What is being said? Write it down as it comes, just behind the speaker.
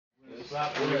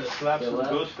Slaps of the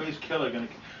Ghostface Killer.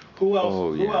 Who else?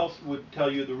 Oh, yeah. Who else would tell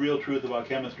you the real truth about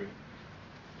chemistry?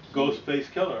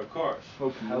 Ghostface Killer, of course.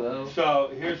 Hello.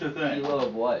 So here's the thing. Kilo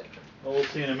of what? Well, we'll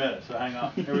see in a minute. So hang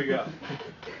on. Here we go.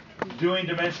 Doing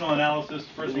dimensional analysis,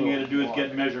 first thing you got to do is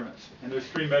get measurements. And there's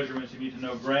 3 measurements you need to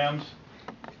know: grams,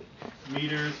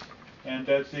 meters, and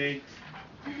Betsy,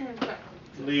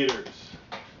 liters.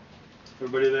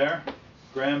 Everybody there?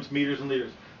 Grams, meters, and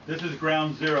liters. This is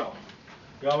ground zero.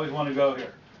 You always want to go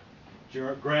here.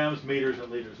 Grams, meters,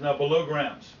 and liters. Now below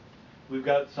grams, we've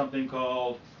got something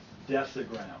called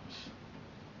decigrams.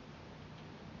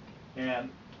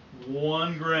 And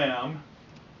 1 gram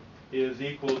is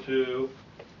equal to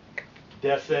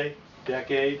decade,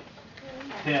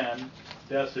 10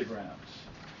 decigrams.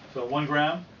 So 1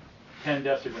 gram, 10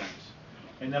 decigrams.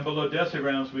 And then below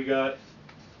decigrams we got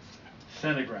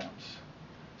centigrams.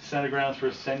 Centigrams for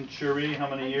century, how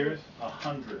many years?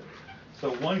 100.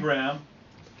 So 1 gram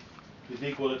is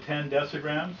equal to 10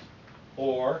 decigrams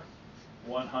or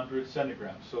 100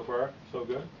 centigrams. So far, so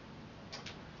good?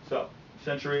 So,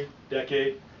 century,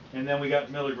 decade, and then we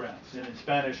got milligrams. And in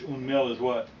Spanish, un mil is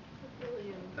what?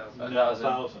 A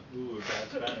thousand. Ooh,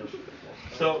 bad Spanish.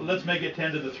 So let's make it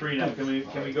 10 to the 3 now. Can we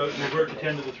go revert to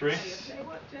 10 to the 3?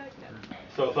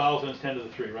 So 1,000 is 10 to the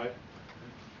 3, right?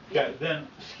 Okay, then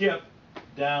skip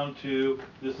down to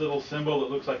this little symbol that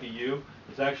looks like a U.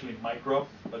 It's actually micro,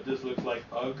 but this looks like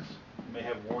Uggs. You may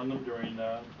have worn them during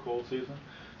cold season.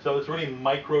 So it's really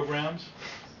micrograms,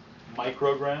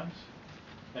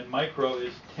 and micro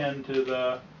is 10 to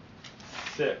the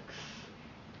 6.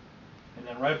 And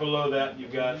then right below that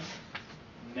you've got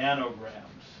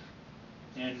nanograms,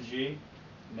 NG,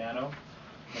 nano,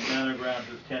 and nanograms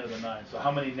is 10 to the 9. So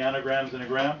how many nanograms in a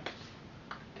gram?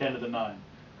 10 to the 9.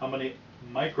 How many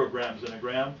micrograms in a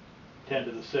gram? 10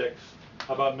 to the 6.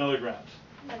 How about milligrams?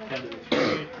 10 to the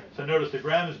 3. So notice the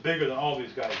gram is bigger than all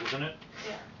these guys, isn't it?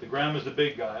 Yeah. The gram is the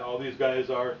big guy. All these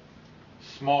guys are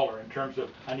smaller in terms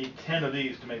of, I need 10 of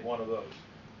these to make one of those.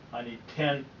 I need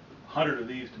 100 of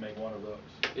these to make one of those.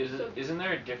 Isn't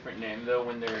there a different name though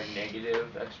when they're a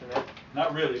negative exponent?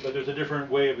 Not really, but there's a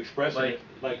different way of expressing it,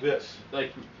 like this.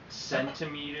 Like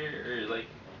centimeter or like,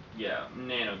 yeah,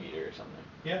 nanometer or something.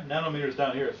 Yeah, nanometers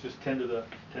down here. It's just 10 to the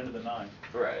 9.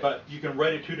 Right. But you can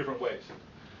write it 2 different ways.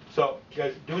 So,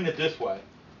 guys, doing it this way,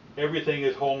 everything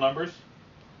is whole numbers.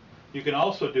 You can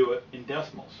also do it in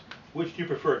decimals. Which do you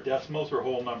prefer, decimals or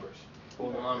whole numbers?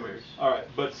 Whole numbers. All right,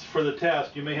 but for the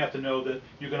test, you may have to know that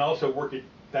you can also work it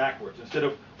backwards. Instead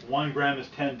of 1 gram is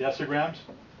 10 decigrams,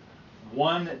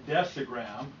 1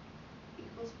 decigram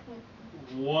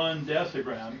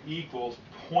equals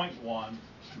 0.1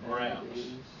 grams.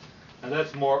 Now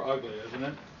that's more ugly, isn't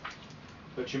it?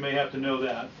 But you may have to know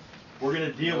that. We're going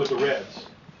to deal with the reds,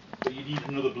 but you need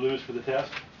to know the blues for the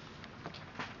test,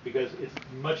 because it's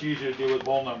much easier to deal with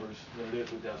whole numbers than it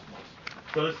is with decimals.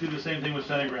 So let's do the same thing with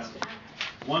centigrams.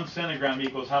 1 centigram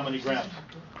equals how many grams?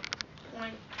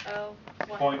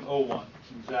 0.01,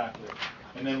 exactly.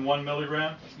 And then 1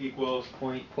 milligram equals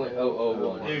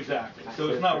 0.001. Exactly. So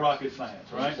it's not rocket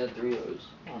science, right? Said 3 O's.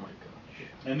 Oh my gosh.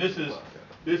 And this is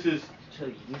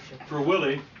for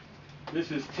Willie.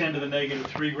 This is 10 to the negative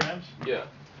 3 grams. Yeah.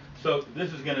 So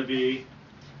this is going to be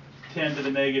 10 to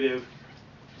the negative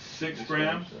 6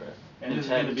 grams, and this is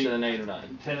going to be 10 to the negative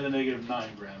 9. 10 to the negative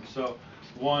 9 grams. So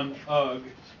 1 UG,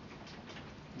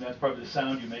 that's probably the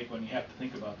sound you make when you have to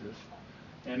think about this,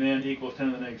 and then equals 10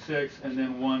 to the negative 6, and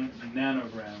then 1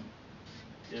 nanogram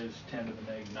is 10 to the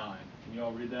negative 9. Can you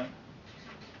all read that?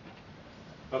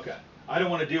 Okay. I don't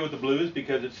want to deal with the blues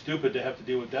because it's stupid to have to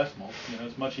deal with decimals. You know,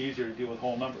 it's much easier to deal with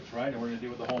whole numbers, right? And we're going to deal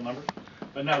with the whole numbers.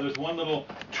 But now there's one little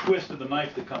twist of the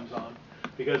knife that comes on,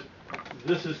 because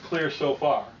this is clear so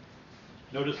far.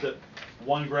 Notice that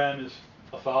 1 gram is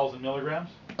 1,000 milligrams.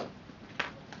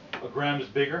 A gram is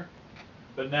bigger.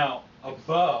 But now,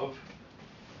 above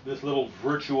this little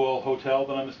virtual hotel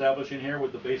that I'm establishing here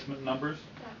with the basement numbers,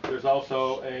 there's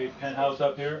also a penthouse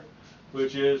up here,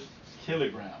 which is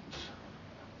kilograms.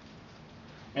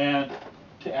 And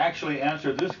to actually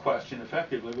answer this question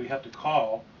effectively, we have to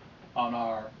call on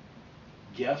our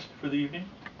guest for the evening,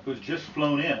 who's just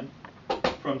flown in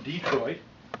from Detroit,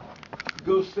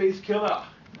 Ghostface Killer.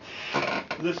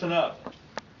 Listen up.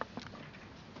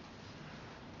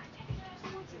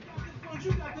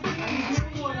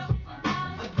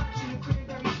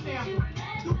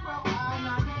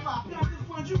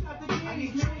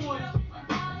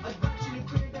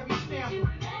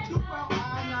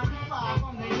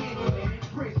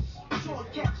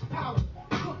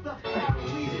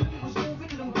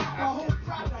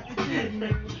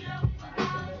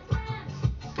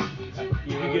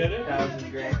 You get it?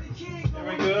 1,000 grams. There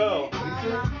we go. It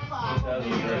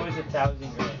was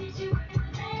 1,000 grams.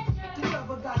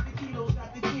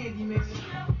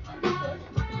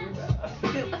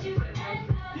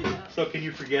 So can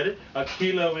you forget it? A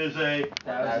kilo is a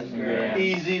 1,000 grams.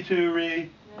 easy to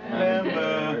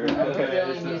remember.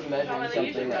 Okay. He's measuring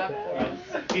something else.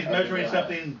 He's measuring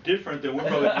something different than we're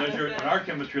probably measuring in our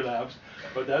chemistry labs,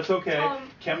 but that's okay.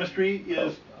 Chemistry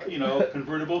is,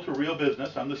 convertible to real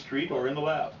business on the street or in the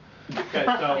lab. Okay,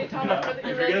 so if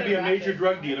you're going to be a major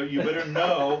drug dealer, you better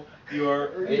know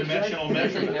your dimensional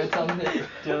measurements.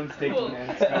 Dylan's taking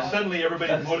notes. And suddenly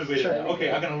everybody's motivated now.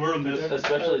 Okay, I'm going to learn this.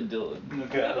 Especially Dylan.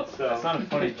 Okay, so. It's not a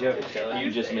funny joke, Kelly.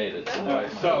 You just made it.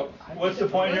 So, what's the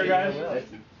point here, guys?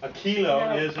 A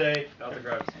kilo is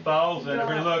 1,000.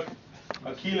 Everybody look.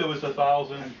 A kilo is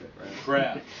 1,000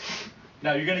 grams.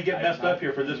 Now, you're going to get messed up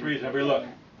here for this reason. Everybody look.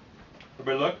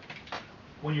 Everybody look.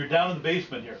 When you're down in the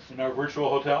basement here, in our virtual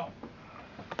hotel,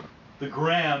 the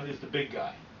gram is the big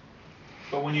guy.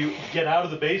 But when you get out of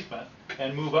the basement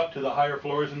and move up to the higher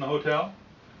floors in the hotel,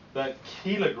 the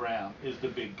kilogram is the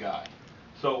big guy.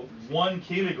 So 1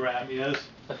 kilogram is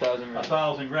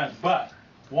 1,000 grams. But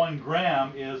 1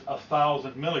 gram is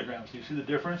 1,000 milligrams. Do you see the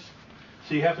difference?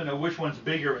 So you have to know which one's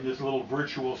bigger in this little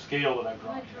virtual scale that I've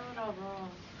drawn. I drew it all wrong.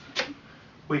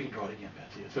 We can draw it again,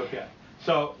 Betsy. It's okay.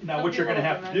 So now what you're going to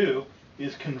have to do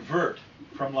is convert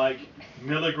from like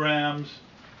milligrams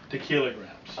to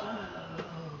kilograms.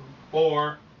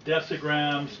 Or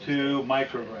decigrams to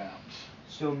micrograms.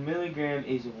 So milligram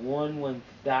is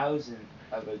 1/1000th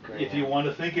of a gram. If you want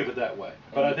to think of it that way.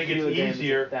 But I think it's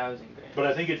easier. 1,000 grams. But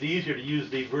I think it's easier to use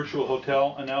the virtual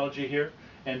hotel analogy here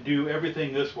and do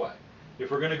everything this way. If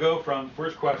we're going to go from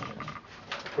first question,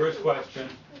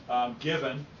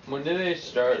 given. When did they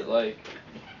start like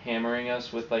hammering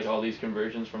us with like all these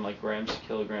conversions from like grams to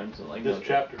kilograms and like This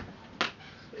chapter.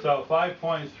 So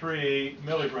 5.3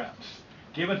 milligrams.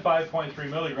 Given 5.3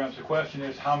 milligrams, the question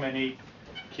is how many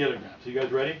kilograms? You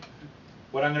guys ready?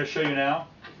 What I'm going to show you now,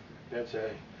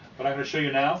 what I'm going to show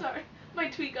you now. Sorry, my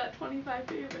tweet got 25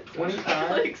 favorites. 25?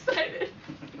 I'm really excited.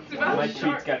 It's about My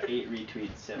short. tweet's got 8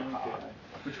 retweets, so.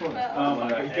 Which one? Oh my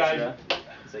God, guys.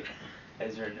 It's like,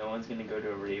 Ezra, no one's gonna go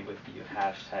to a rave with you,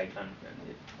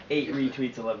 #unfriended. 8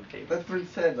 retweets, 11 favorites. That's what he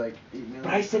said, like 8 million.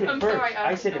 But I said it I'm first. sorry,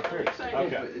 I said it I'm first. sorry.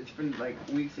 Okay. But it's been like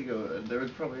weeks ago. There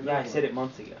was probably Yeah, I another said one. it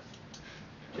months ago.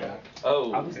 Jack.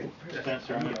 Oh. I was the first.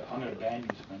 Spencer, I'm going to ban you,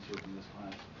 Spencer, from this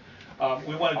class.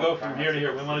 We want to go from here to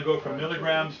here. We want to go from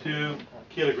milligrams to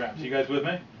kilograms. You guys with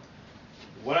me?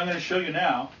 What I'm going to show you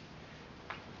now,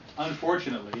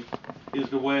 unfortunately, is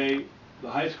the way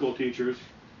the high school teachers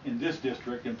in this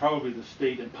district, and probably the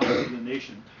state and possibly the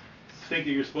nation, think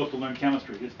that you're supposed to learn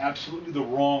chemistry. It's absolutely the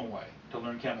wrong way to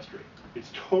learn chemistry. It's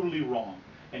totally wrong.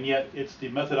 And yet, it's the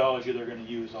methodology they're going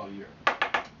to use all year.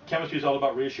 Chemistry is all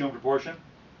about ratio and proportion.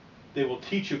 They will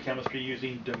teach you chemistry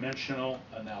using dimensional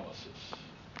analysis.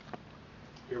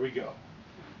 Here we go.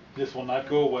 This will not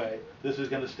go away. This is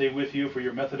going to stay with you for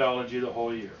your methodology the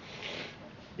whole year.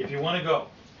 If you want to go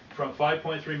from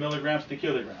 5.3 milligrams to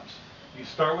kilograms, you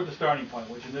start with the starting point,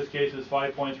 which in this case is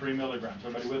 5.3 milligrams.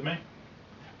 Everybody with me?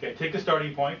 Okay, take the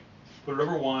starting point, put it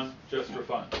over 1, just for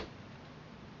fun.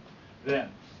 Then,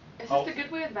 Is this the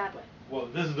good way or the bad way? well,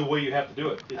 this is the way you have to do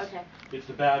it. Okay. It's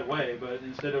the bad way, but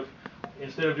instead of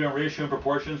doing ratio and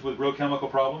proportions with real chemical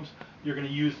problems, they're going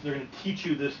to teach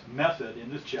you this method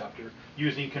in this chapter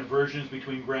using conversions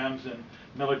between grams and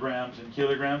milligrams and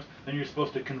kilograms. Then you're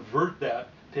supposed to convert that,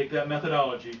 take that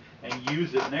methodology, and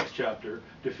use it next chapter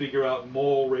to figure out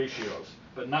mole ratios,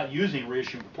 but not using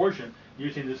ratio and proportion,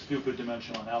 using this stupid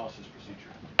dimensional analysis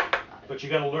procedure. But you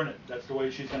got to learn it. That's the way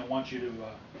she's going to want you to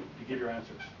give your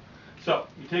answers. So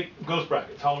you take ghost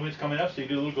brackets. Halloween's coming up, so you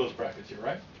do little ghost brackets here,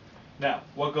 right? Now,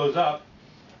 what goes up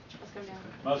Let's come down.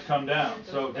 must come down.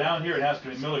 So down here it has to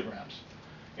be milligrams.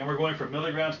 And we're going from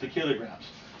milligrams to kilograms.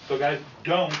 So guys,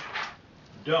 don't,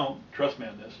 trust me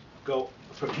on this, go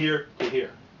from here to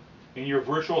here. In your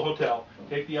virtual hotel,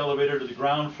 take the elevator to the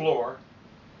ground floor,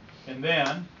 and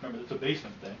then, remember it's a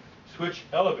basement thing, switch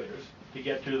elevators to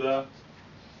get to the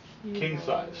king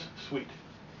size suite.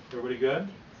 Everybody good?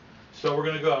 So we're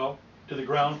going to go to the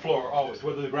ground floor always,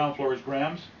 whether the ground floor is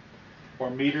grams or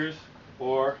meters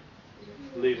or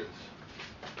liters.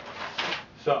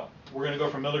 So we're going to go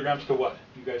from milligrams to what?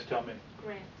 You guys tell me.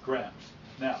 Grams. Grams.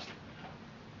 Now,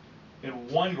 in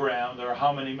 1 gram, there are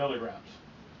how many milligrams?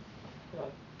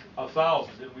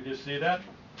 1,000. Didn't we just see that?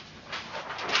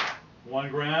 1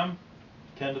 gram,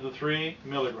 10 to the 3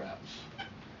 milligrams.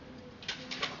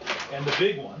 And the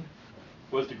big one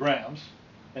was the grams,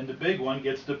 and the big one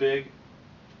gets the big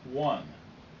 1.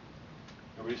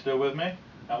 Everybody still with me?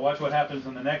 Now watch what happens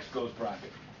in the next ghost bracket.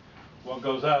 What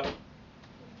goes up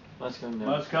Must come down.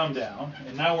 must come down.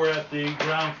 And now we're at the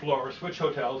ground floor, switch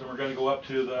hotels, and we're going to go up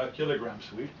to the kilogram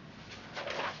suite.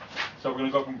 So we're going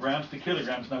to go from grams to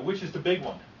kilograms. Now which is the big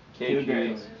one?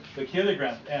 kgs. The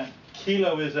kilograms. And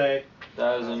kilo is a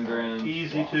 1,000 grams.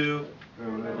 easy to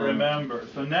remember.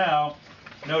 So now,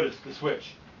 notice the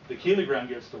switch. The kilogram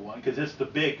gets the one because it's the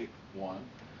big one,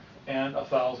 and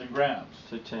 1,000 grams.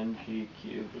 So 10 g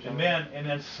cubed. And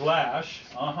then slash,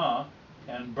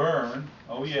 and burn,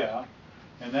 oh yeah,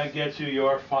 and that gets you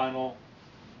your final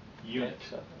unit.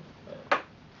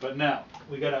 But now,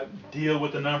 we gotta deal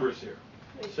with the numbers here.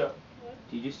 So,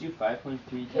 Do you just do 5.3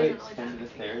 Wait. times 10 to the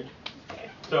third?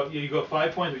 so you go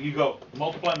 5.3, you go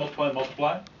multiply, multiply,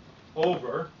 multiply,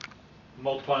 over,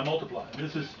 multiply, multiply.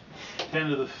 This is 10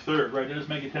 to the third, right? Did this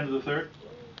make it 10 to the third?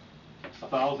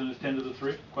 1,000 is 10 to the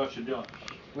 3? Question, Dylan.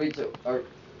 Wait, so are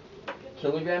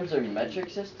kilograms our metric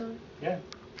system? Yeah.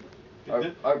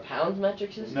 Are pounds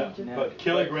metric system No, too? but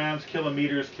kilograms,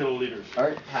 kilometers, kiloliters.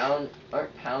 Aren't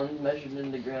pounds measured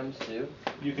into grams too?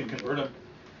 You can convert them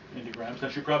into grams. I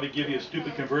should probably give you a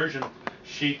stupid conversion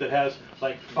sheet that has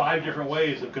like 5 different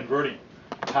ways of converting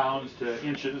pounds to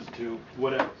inches to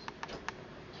whatever.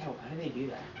 Yo, how do they do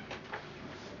that?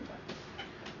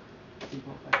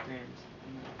 3.5 grams.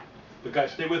 But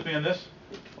guys, stay with me on this.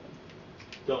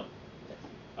 Dylan,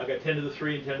 I got 10 to the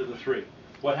 3 and 10 to the 3.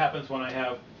 What happens when I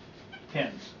have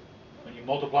tens? When you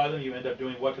multiply them, you end up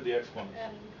doing what to the exponent?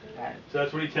 So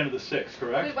that's really 10 to the 6,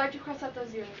 correct? Wait, why'd you cross out those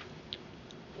zeros?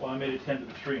 Well, I made it 10 to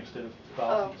the 3 instead of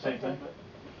 1,000, same thing.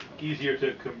 Easier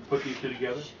to put these two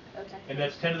together. Okay. And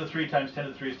that's 10 to the 3 times 10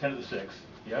 to the 3 is 10 to the 6,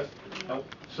 yes? Now,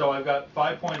 so I've got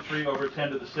 5.3 over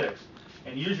 10 to the 6.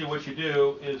 And usually what you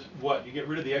do is what? You get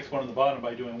rid of the exponent on the bottom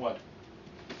by doing what?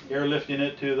 Airlifting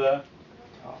it to the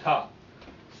top.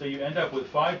 So you end up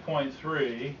with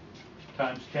 5.3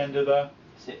 times 10 to the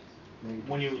 6.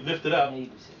 when you lift it up,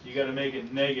 Negative 6. you got to make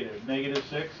it negative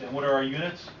 6. And what are our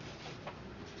units?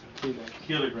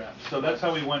 Kilograms. So that's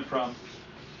how we went from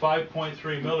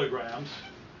 5.3 milligrams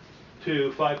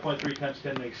to 5.3 times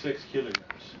 10 makes 6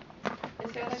 kilograms.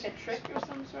 Is there like a trick or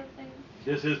some sort of thing?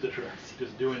 This is the trick,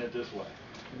 just doing it this way.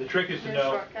 And the trick is to Is there a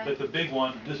know shortcut? that the big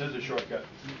one, this is a shortcut.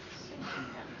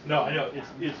 No, I know,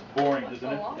 it's boring,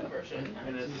 isn't it? version?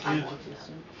 And it is,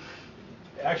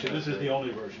 actually, this is the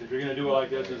only version. If you're going to do it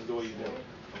like this, this is the way you do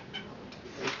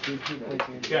it.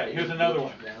 Okay, here's another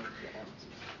one.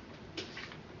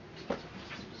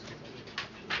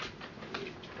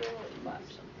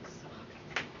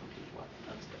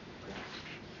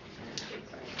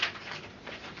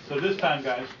 So this time,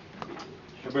 guys,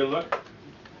 everybody look.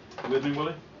 You with me,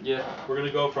 Willie? Yeah. We're going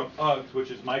to go from UGs,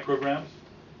 which is micrograms.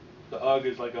 The UG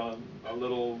is like a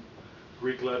little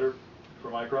Greek letter for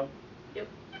micro. Yep.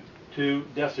 To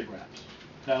decigrams.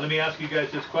 Now let me ask you guys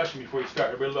this question before you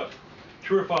start. Everybody look.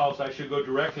 True or false, I should go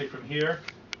directly from here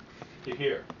to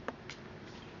here.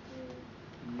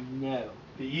 No.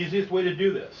 The easiest way to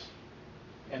do this,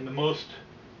 and the most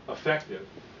effective,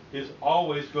 is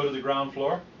always go to the ground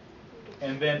floor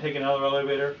and then take another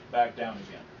elevator back down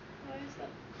again. Why is that?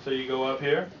 So you go up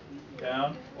here,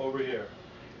 down, over here.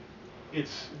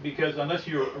 It's because unless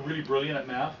you're really brilliant at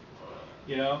math,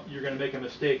 you know, you're going to make a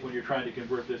mistake when you're trying to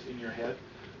convert this in your head.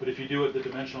 But if you do it the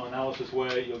dimensional analysis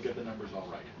way, you'll get the numbers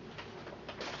all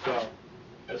right. So,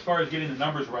 as far as getting the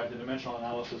numbers right, the dimensional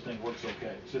analysis thing works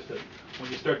okay. It's just that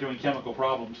when you start doing chemical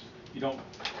problems, you don't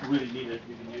really need it.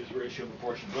 You can use ratio and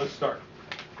proportion. Let's start.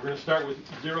 We're going to start with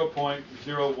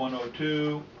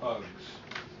 0.0102 UGs.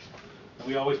 And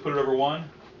we always put it over 1,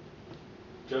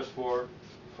 just for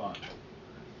fun.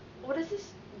 What is this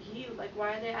U? Like,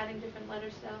 why are they adding different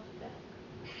letters to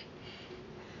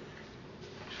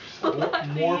the alphabet?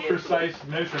 More precise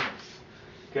measurements.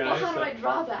 Okay, Well, how do so I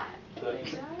draw that?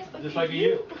 just like a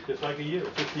U. Just like a U.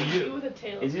 It's just a U. with a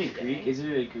tail. Is it Greek? Is it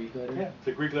a Greek letter? Yeah, it's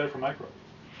a Greek letter for micro.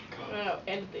 No,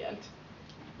 and at the end.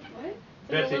 What?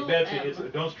 Betsy,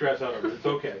 don't stress out over it. It's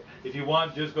okay. If you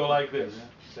want, just go like this.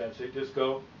 That's it. Just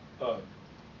go.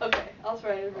 Okay, I'll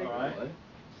try it. All right.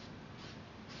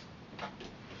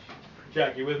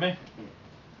 Jack, you with me?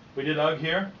 We did UG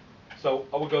here. So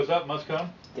what goes up must come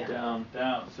Down.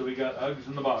 down. So we got UGs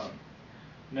in the bottom.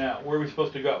 Now, where are we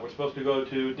supposed to go? We're supposed to go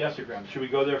to decigrams. Should we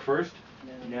go there first?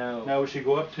 No. Now we should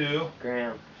go up to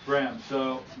Gram. grams.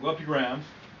 So go up to grams.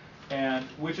 And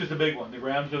which is the big one? The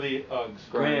grams or the UGs?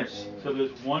 Grams. So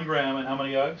there's 1 gram and how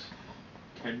many UGs?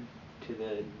 10 to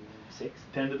the 6.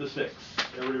 10 to the 6.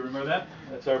 Everybody remember that?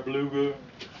 That's our blue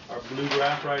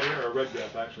graph right here, or red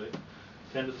graph actually.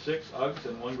 10 to the 6 UGs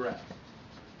and 1 gram.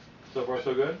 So far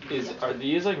so good? Are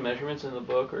these like measurements in the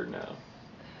book or no?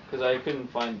 Cause I couldn't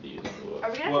find these on the web.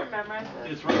 Are we gonna Well, have to memorize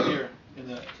this? it's right here in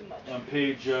the, Too much. on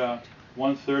page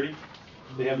 130.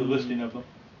 They have the listing of them,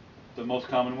 the most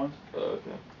common ones. Oh,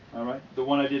 okay. All right. The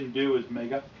one I didn't do is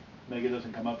mega. Mega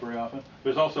doesn't come up very often.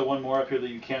 There's also one more up here that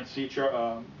you can't see,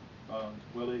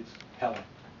 Willie. It's hella,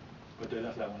 but they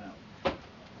left that one out.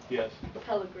 Yes.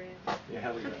 Telegram. Yeah,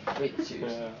 heligram. Wait,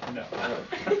 seriously? No.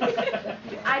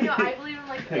 I know, I believe in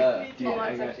like the Yeah,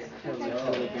 online I got section.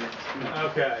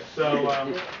 Okay, so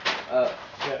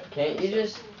yeah. Can't you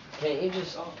just,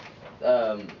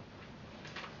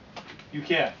 You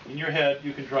can. In your head,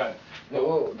 you can try it.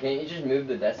 whoa, can't you just move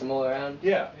the decimal around?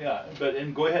 Yeah,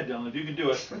 and go ahead, Dylan. If you can do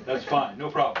it, that's fine. No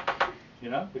problem. You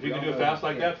know, if you can do it fast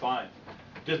like that, fine.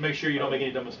 Just make sure you don't make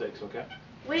any dumb mistakes, okay?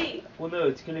 Wait. Well, no,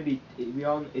 it's gonna be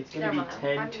it's gonna Never be mind,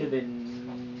 10 I'm- to the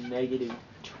negative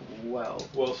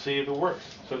 12. Well, see if it works.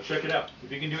 So check it out.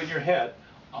 If you can do it in your head,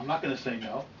 I'm not going to say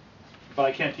no, but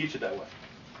I can't teach it that way.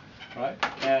 Right?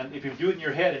 And if you do it in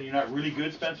your head and you're not really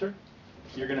good, Spencer,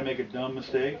 you're going to make a dumb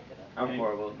mistake. I'm and-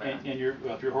 horrible at math. And if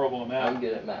you're horrible at math, I'm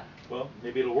good at math. well,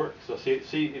 maybe it'll work. So see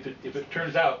if it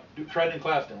turns out, try it in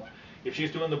class, Dylan. If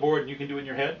she's doing the board and you can do it in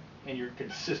your head and you're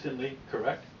consistently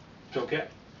correct, it's okay.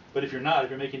 But if you're not, if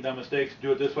you're making dumb mistakes,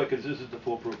 do it this way because this is the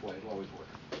foolproof way. It'll always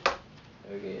work.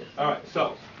 Okay. All right,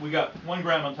 so we got 1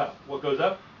 gram on top. What goes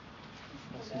up?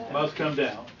 Must come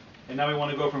down. And now we want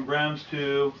to go from grams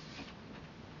to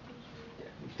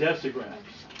decigrams.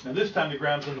 Now this time the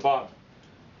gram's in the bottom.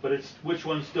 But it's which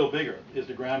one's still bigger? Is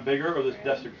the gram bigger or the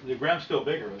decigram? The gram's still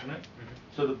bigger, isn't it?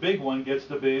 So the big one gets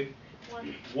the big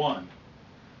 1.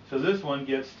 So this one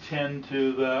gets 10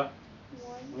 to the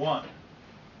 1.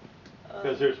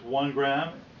 Because there's 1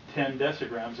 gram, 10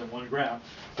 decigrams, and 1 gram,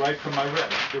 right from my red.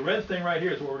 The red thing right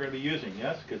here is what we're going to be using,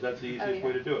 yes? Because that's the easiest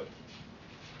way to do it.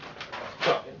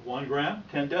 So, 1 gram,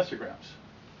 10 decigrams.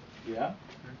 Yeah?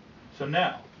 So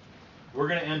now, we're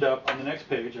going to end up on the next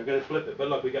page. I've got to flip it. But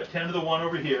look, we got 10 to the 1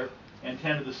 over here, and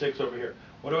 10 to the 6 over here.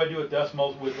 What do I do with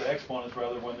decimals, with the exponents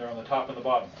rather, when they're on the top and the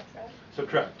bottom?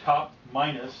 Subtract. Top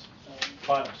minus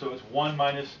bottom. So it's 1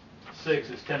 minus 6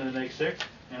 is 10 to the negative 6,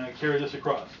 and I carry this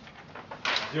across.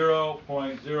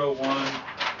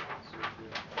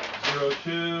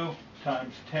 0.0102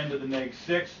 times 10 to the negative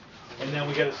 6, and then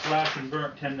we got a slash and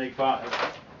burn 10 negative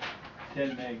 5. 10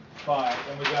 negative 5,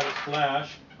 and we got a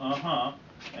slash,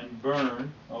 and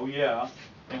burn, oh yeah,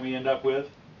 and we end up with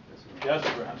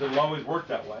decigrams. It'll always work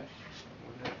that way.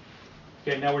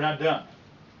 Okay, now we're not done.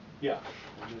 Yeah.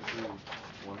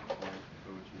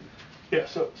 Yeah,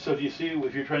 so do you see,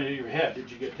 if you're trying to do your head, did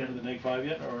you get 10 to the negative 5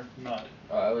 yet, or not?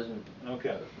 Oh, I wasn't.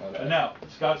 Okay. My bad. And now,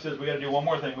 Scott says we gotta do one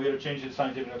more thing. We gotta change the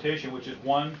scientific notation, which is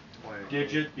 1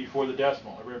 digit before the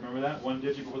decimal. Everybody remember that? 1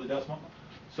 digit before the decimal?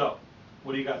 So,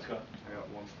 what do you got, Scott? I got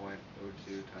 1.02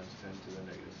 times 10 to the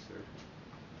negative third.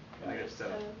 Negative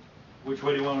 7. Which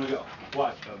way do you want to go?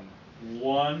 Watch.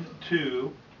 1,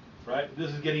 2, right?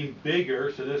 This is getting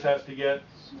bigger, so this has to get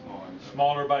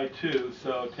smaller by 2,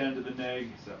 so 10 to the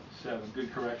negative 7.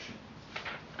 Good correction.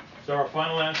 So our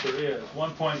final answer is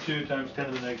 1.2 times 10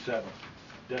 to the negative 7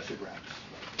 decigrams.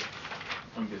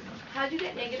 I'm good now. How'd you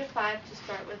get negative 5 to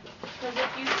start with? Because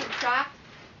if you subtract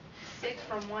 6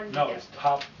 from 1, you No, get... it's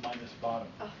top minus bottom.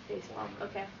 Oh, face palm.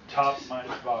 Okay. Top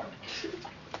minus bottom.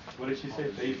 What did she say?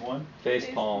 Phase 1? Face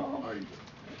palm. Oh. Are you?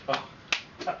 Oh,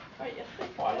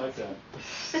 I like that.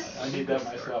 I need that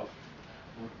myself.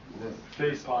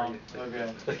 Face palm.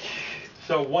 Okay.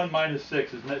 So 1 minus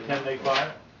 6 is 10 negative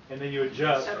 5, and then you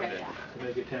adjust Okay, yeah. to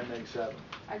make it 10 negative 7.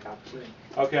 I got you.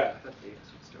 Okay.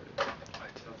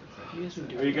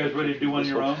 Are you guys ready to do one of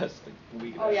your own?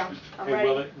 Oh, yeah. I'm Hey,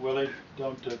 ready. Willie,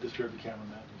 don't disturb the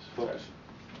cameraman. Just focus.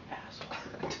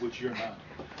 Which you're not.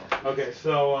 Okay,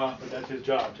 so but that's his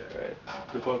job,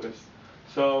 to focus.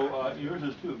 So yours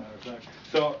is too, matter of fact.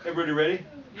 So everybody ready?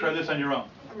 Try this on your own.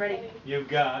 I'm ready. You've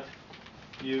got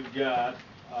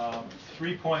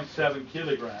 3.7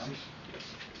 kilograms,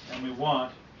 and we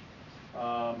want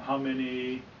how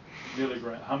many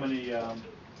milligrams? How many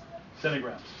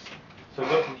centigrams? So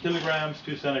go from kilograms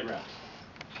to centigrams.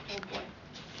 Oh boy.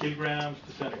 Kilograms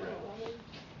to centigrams.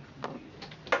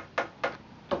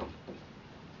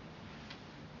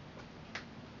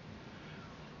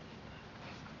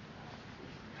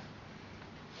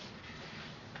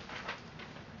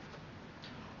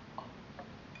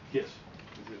 Yes.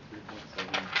 Is it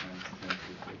 3.7 times 10 to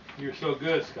the 6? You're so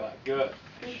good, Scott. Good.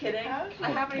 Are you kidding? I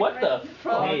haven't What even the read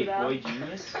fuck? Hey, that. boy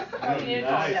genius.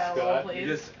 Nice, Scott. You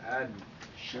just add.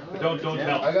 But don't tell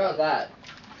I him. got that.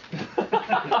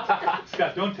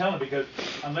 Scott, don't tell him because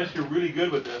unless you're really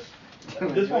good with this,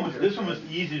 this one was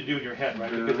easy to do in your head,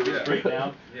 right? Because it was straight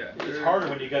down. Yeah. It's harder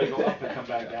when you got to go up and come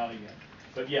back down again.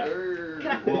 But yeah. Can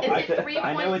I, Well, is it 3.7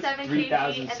 I know it's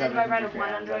kg and then do I write 3,700 a 1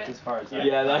 grams. under That's it? as far as I.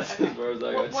 Yeah, that's as far as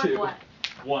I What, got too. what?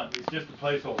 One, it's just a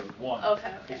placeholder, one.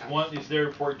 Okay, okay. It's one, it's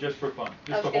there for, just for fun,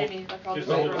 I just was to hold, gonna be like, I'll just just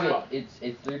to Wait, hold the wait, spot.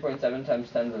 it's 3.7 times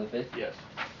 10 to the 5th? Yes.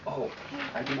 Oh,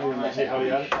 I can do it in my See how you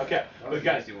got head. it? Okay, That but was an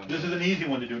guys, easy one. this is an easy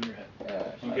one to do in your head.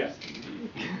 Yeah, Okay.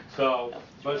 So,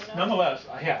 but nonetheless,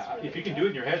 yeah, if you can do it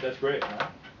in your head, that's great,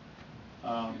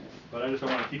 right? But I just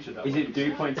don't wanna teach it that way. Is it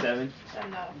 3.7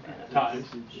 I'm not a fan of Times.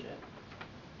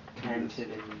 10 to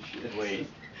the wait?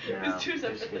 No, It's 2 just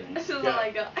separate kidding. things. This is all I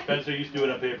got. Spencer used to do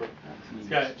it on paper.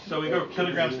 Okay, so we go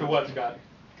kilograms to what, Scott?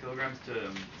 Kilograms to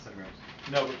centigrams.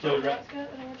 No, but kilograms,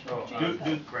 Oh,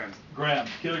 do grams. grams,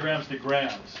 kilograms to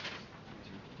grams.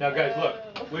 Now guys,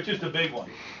 look, which is the big one?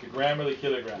 The gram or the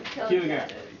kilogram? Kilogram.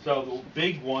 So the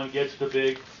big one gets the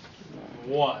big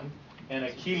one, and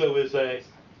a kilo is a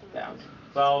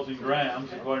 1,000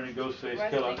 grams according to Ghostface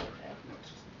Killer.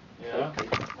 Yeah,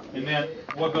 and then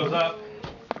what goes up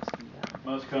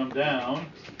must come down,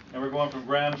 and we're going from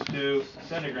grams to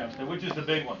centigrams. Now, which is the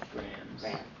big one?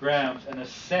 Grams. Grams, and a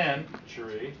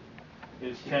century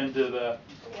is 10 to the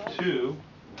 2.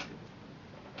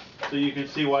 So you can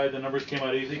see why the numbers came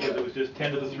out easy, because it was just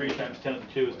 10 to the 3 times 10 to the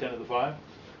 2 is 10 to the 5,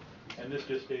 and this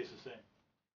just stays the same.